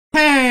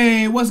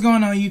Hey, what's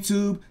going on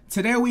YouTube?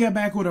 Today we are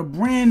back with a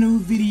brand new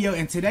video,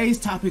 and today's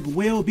topic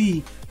will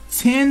be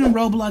 10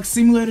 Roblox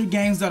simulator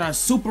games that are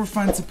super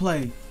fun to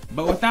play.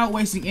 But without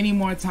wasting any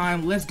more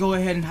time, let's go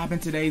ahead and hop in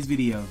today's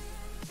video.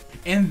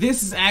 And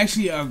this is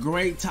actually a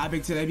great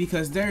topic today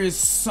because there is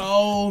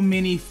so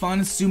many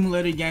fun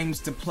simulator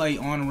games to play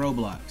on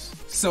Roblox.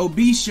 So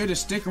be sure to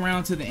stick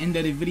around to the end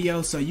of the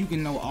video so you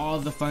can know all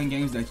the fun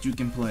games that you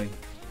can play.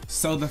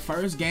 So the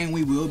first game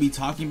we will be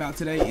talking about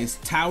today is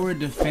Tower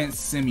Defense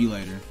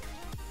Simulator.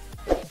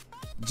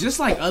 Just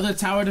like other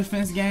tower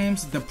defense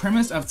games, the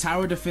premise of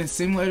Tower Defense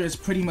Simulator is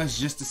pretty much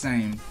just the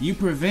same. You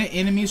prevent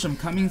enemies from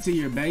coming to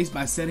your base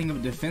by setting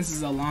up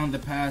defenses along the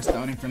path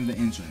starting from the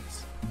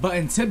entrance. But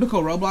in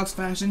typical Roblox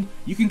fashion,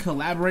 you can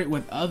collaborate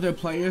with other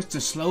players to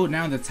slow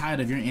down the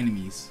tide of your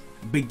enemies.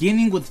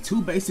 Beginning with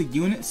two basic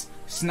units,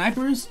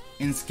 snipers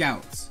and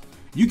scouts.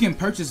 You can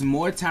purchase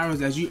more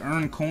towers as you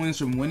earn coins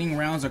from winning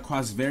rounds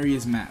across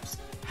various maps.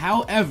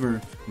 However,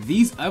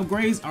 these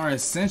upgrades are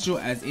essential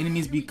as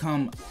enemies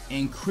become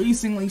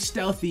increasingly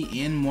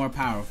stealthy and more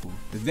powerful.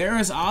 There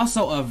is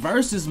also a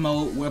versus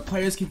mode where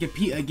players can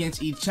compete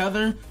against each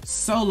other,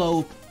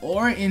 solo,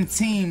 or in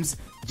teams,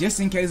 just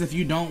in case if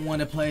you don't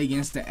want to play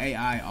against the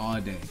AI all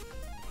day.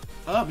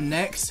 Up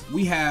next,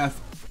 we have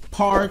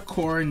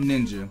Parkour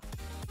Ninja.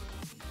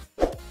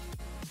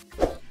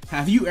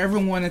 Have you ever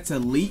wanted to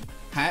leap,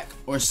 hack,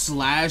 or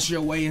slash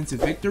your way into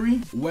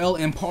victory? Well,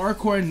 in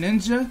Parkour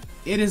Ninja,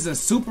 it is a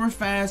super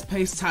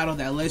fast-paced title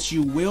that lets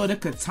you wield a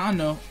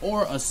katana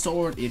or a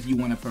sword if you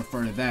want to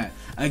prefer that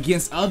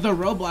against other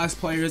Roblox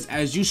players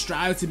as you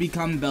strive to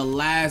become the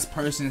last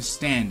person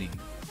standing.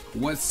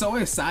 What's so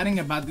exciting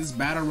about this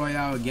battle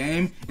royale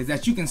game is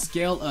that you can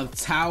scale up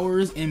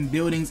towers and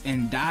buildings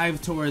and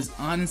dive towards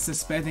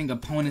unsuspecting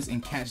opponents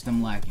and catch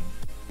them lacking.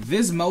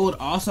 This mode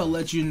also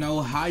lets you know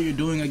how you're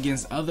doing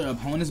against other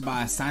opponents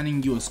by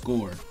assigning you a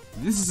score.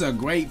 This is a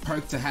great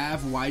perk to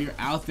have while you're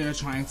out there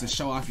trying to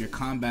show off your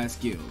combat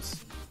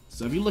skills.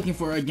 So if you're looking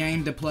for a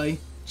game to play,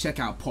 check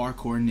out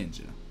Parkour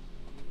Ninja.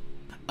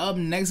 Up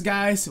next,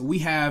 guys, we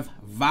have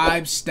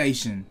Vibe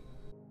Station.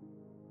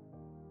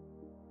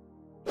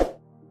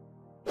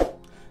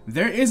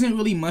 There isn't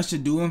really much to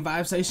do in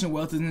Vibe Station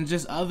other than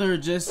just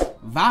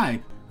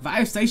vibe.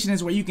 Vibe Station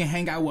is where you can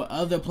hang out with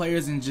other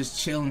players and just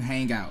chill and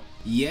hang out.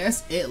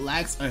 Yes, it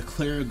lacks a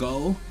clear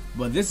goal,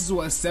 but this is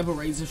what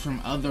separates it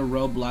from other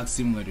Roblox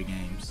simulator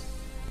games.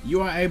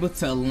 You are able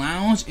to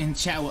lounge and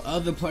chat with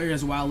other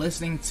players while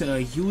listening to a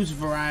huge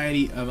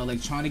variety of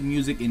electronic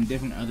music and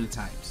different other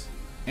types.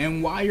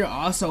 And while you're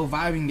also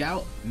vibing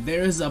out,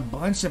 there is a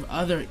bunch of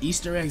other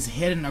Easter eggs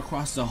hidden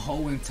across the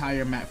whole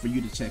entire map for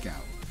you to check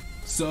out.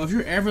 So if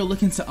you're ever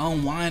looking to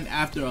unwind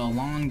after a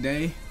long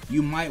day,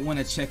 you might want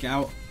to check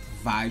out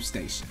Vibe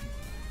Station.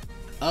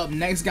 Up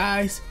next,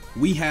 guys,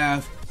 we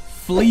have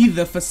Flee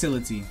the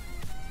Facility.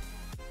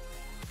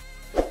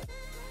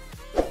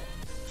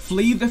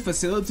 Flee the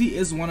Facility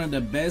is one of the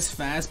best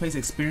fast-paced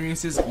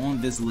experiences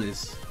on this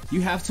list.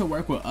 You have to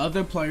work with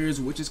other players,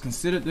 which is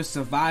considered the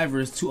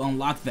survivors, to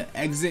unlock the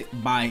exit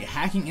by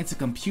hacking into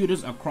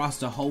computers across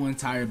the whole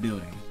entire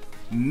building.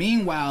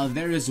 Meanwhile,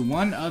 there is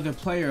one other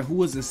player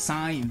who is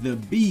assigned the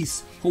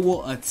Beast, who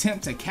will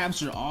attempt to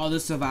capture all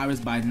the survivors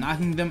by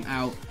knocking them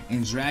out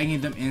and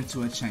dragging them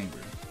into a chamber.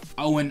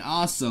 Oh, and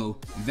also,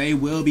 they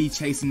will be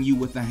chasing you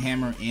with a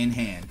hammer in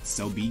hand,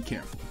 so be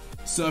careful.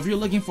 So if you're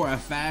looking for a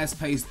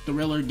fast-paced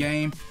thriller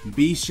game,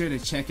 be sure to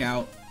check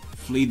out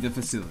Flee the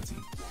Facility.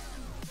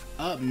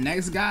 Up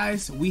next,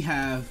 guys, we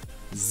have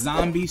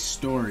Zombie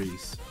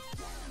Stories.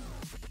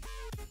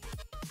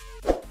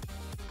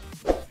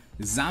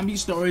 Zombie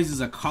Stories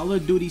is a Call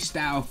of Duty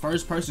style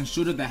first-person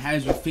shooter that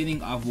has you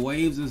fending off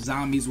waves of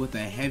zombies with a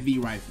heavy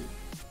rifle.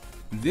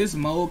 This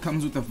mode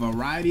comes with a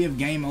variety of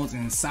game modes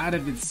inside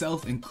of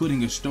itself,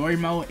 including a story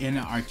mode and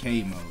an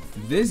arcade mode.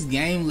 This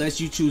game lets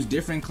you choose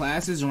different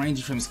classes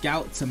ranging from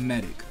scout to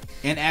medic.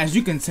 And as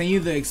you continue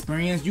the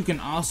experience, you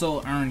can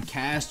also earn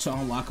cash to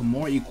unlock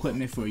more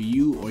equipment for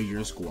you or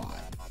your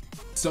squad.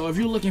 So if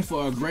you're looking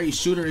for a great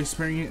shooter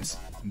experience,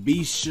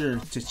 be sure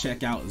to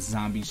check out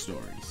Zombie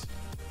Stories.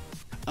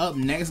 Up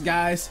next,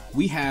 guys,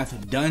 we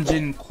have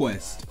Dungeon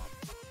Quest.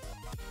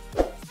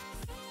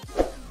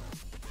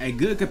 A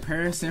good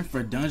comparison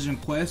for Dungeon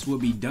Quest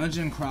would be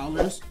Dungeon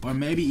Crawlers or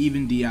maybe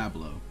even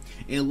Diablo.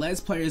 It lets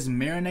players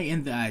marinate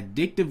in the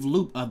addictive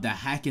loop of the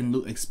hack and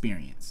loot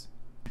experience.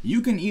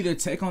 You can either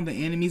take on the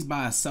enemies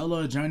by a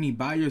solo journey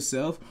by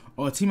yourself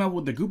or team up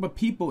with a group of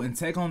people and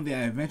take on the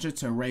adventure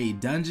to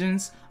raid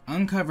dungeons,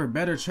 uncover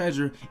better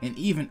treasure, and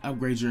even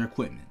upgrade your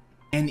equipment.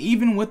 And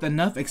even with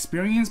enough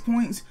experience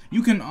points,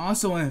 you can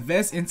also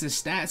invest into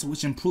stats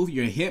which improve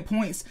your hit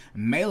points,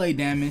 melee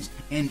damage,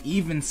 and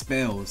even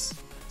spells.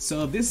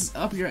 So if this is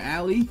up your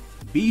alley,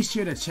 be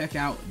sure to check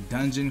out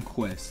Dungeon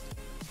Quest.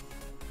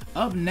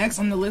 Up next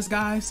on the list,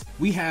 guys,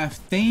 we have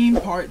Theme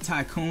Park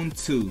Tycoon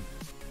 2.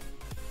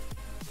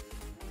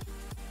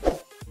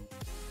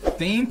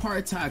 Theme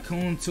Park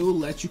Tycoon 2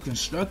 lets you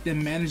construct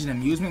and manage an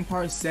amusement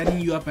park,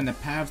 setting you up in the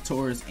path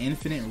towards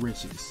infinite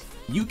riches.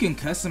 You can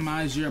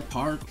customize your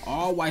park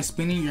all while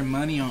spending your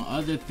money on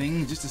other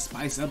things just to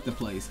spice up the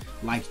place,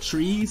 like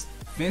trees,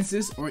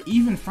 fences, or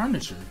even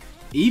furniture.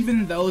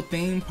 Even though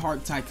Theme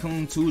Park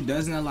Tycoon 2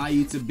 doesn't allow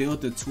you to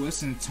build the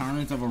twists and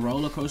turns of a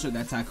roller coaster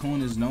that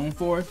Tycoon is known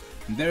for,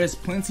 there is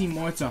plenty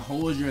more to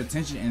hold your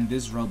attention in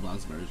this Roblox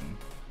version.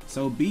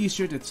 So be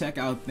sure to check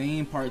out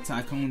Theme Park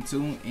Tycoon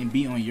 2 and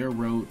be on your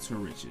road to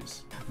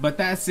riches. But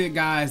that's it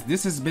guys,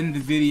 this has been the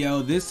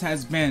video. This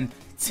has been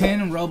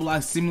 10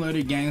 Roblox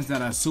simulator games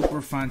that are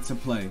super fun to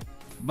play.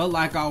 But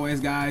like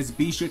always guys,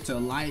 be sure to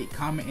like,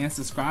 comment, and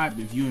subscribe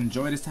if you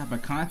enjoy this type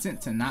of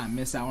content to not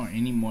miss out on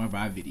any more of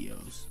our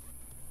videos.